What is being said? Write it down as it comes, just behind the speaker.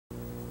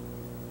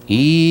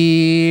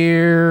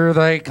Here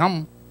they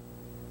come.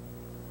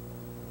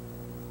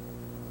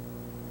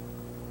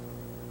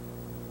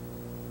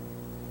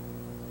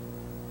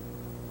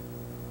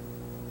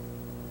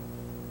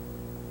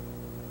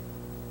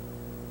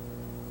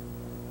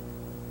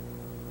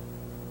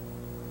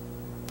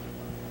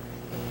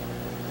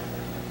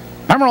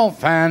 Emerald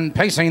fan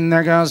pacing,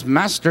 there goes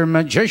Master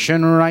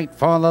Magician right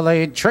for the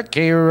lead.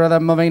 Tricky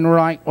Rhythm moving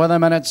right with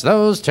him, and it's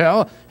those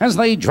two as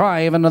they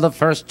drive into the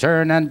first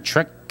turn. And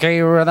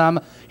Tricky Rhythm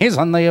is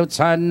on the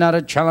outside, not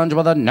a challenge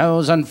with a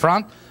nose in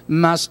front.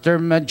 Master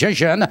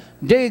Magician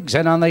digs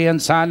in on the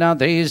inside. Now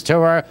these two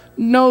are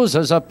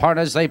noses apart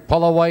as they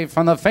pull away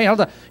from the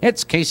field.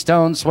 It's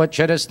Keystone Switch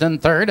at in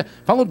third,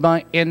 followed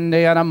by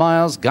Indiana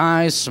Miles,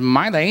 Guy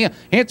Smiley.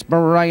 It's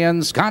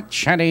Brian Scott,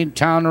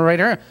 Shantytown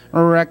Raider,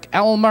 Rick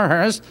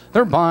Elmerhurst.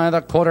 They're by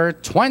the quarter,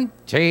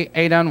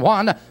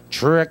 28-1.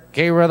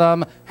 Tricky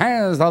Rhythm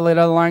has the lead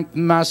of length.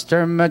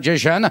 Master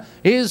Magician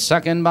is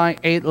second by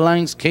 8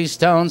 lengths.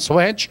 Keystone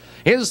Switch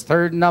is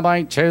third now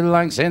by 2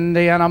 lengths.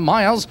 Indiana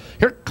Miles.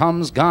 Here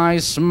comes Guy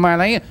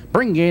Smiley,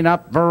 bringing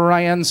up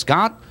Brian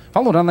Scott.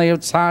 Followed on the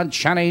outside,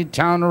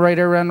 Shantytown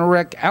Raider and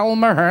Rick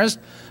Elmerhurst.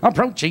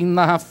 Approaching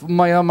the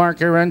half-mile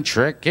marker, and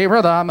Tricky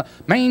Rhythm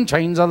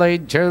maintains a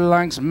lead 2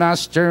 lengths.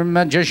 Master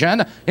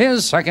Magician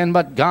is second,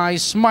 but Guy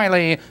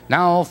Smiley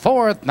now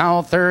fourth,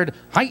 now third.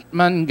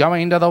 Heitman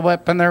going to the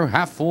whip, and they're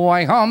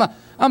halfway home.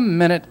 A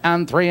minute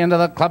and 3 into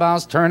the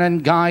clubhouse turn,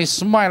 and Guy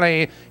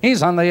Smiley,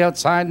 he's on the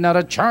outside now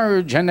to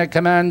charge into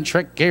command.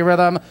 Tricky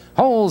Rhythm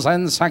holds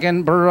in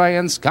second,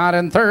 Brian Scott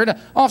in third.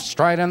 Off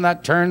stride in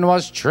that turn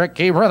was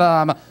Tricky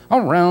Rhythm.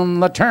 Around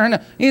the turn,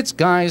 it's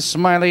Guy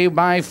Smiley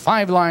by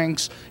 5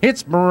 lengths.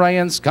 It's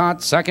Brian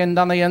Scott second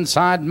on the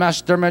inside,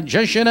 Master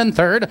Magician in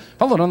third,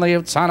 followed on the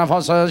outside of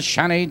us as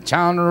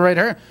Shantytown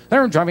Raider.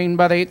 They're driving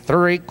by the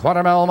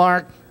 3/4 mile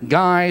mark.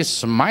 Guy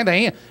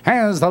Smiley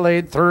has the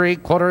lead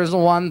 3/4,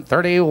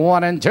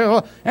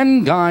 1:31-2,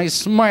 and Guy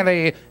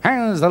Smiley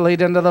has the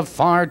lead into the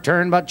far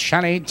turn, but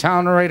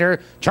Shantytown Raider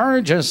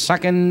charges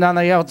second on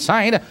the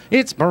outside.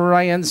 It's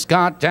Brian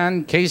Scott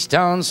and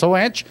Keystone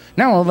Switch.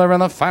 Now they're in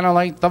the final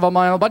 1/8 of a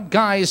mile, but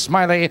Guy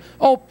Smiley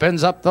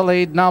opens up the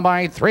lead now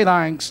by 3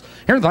 lengths.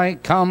 Here they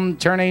come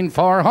turning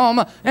for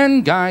home,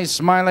 and Guy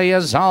Smiley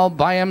is all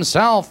by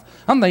himself.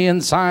 On the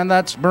inside,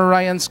 that's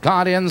Brian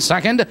Scott in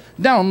second.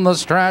 Down the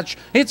stretch,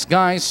 it's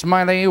Guy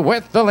Smiley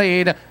with the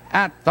lead.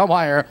 At the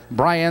wire,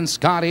 Brian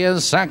Scott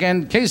is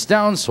second.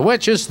 Keystone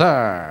Switch is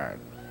third.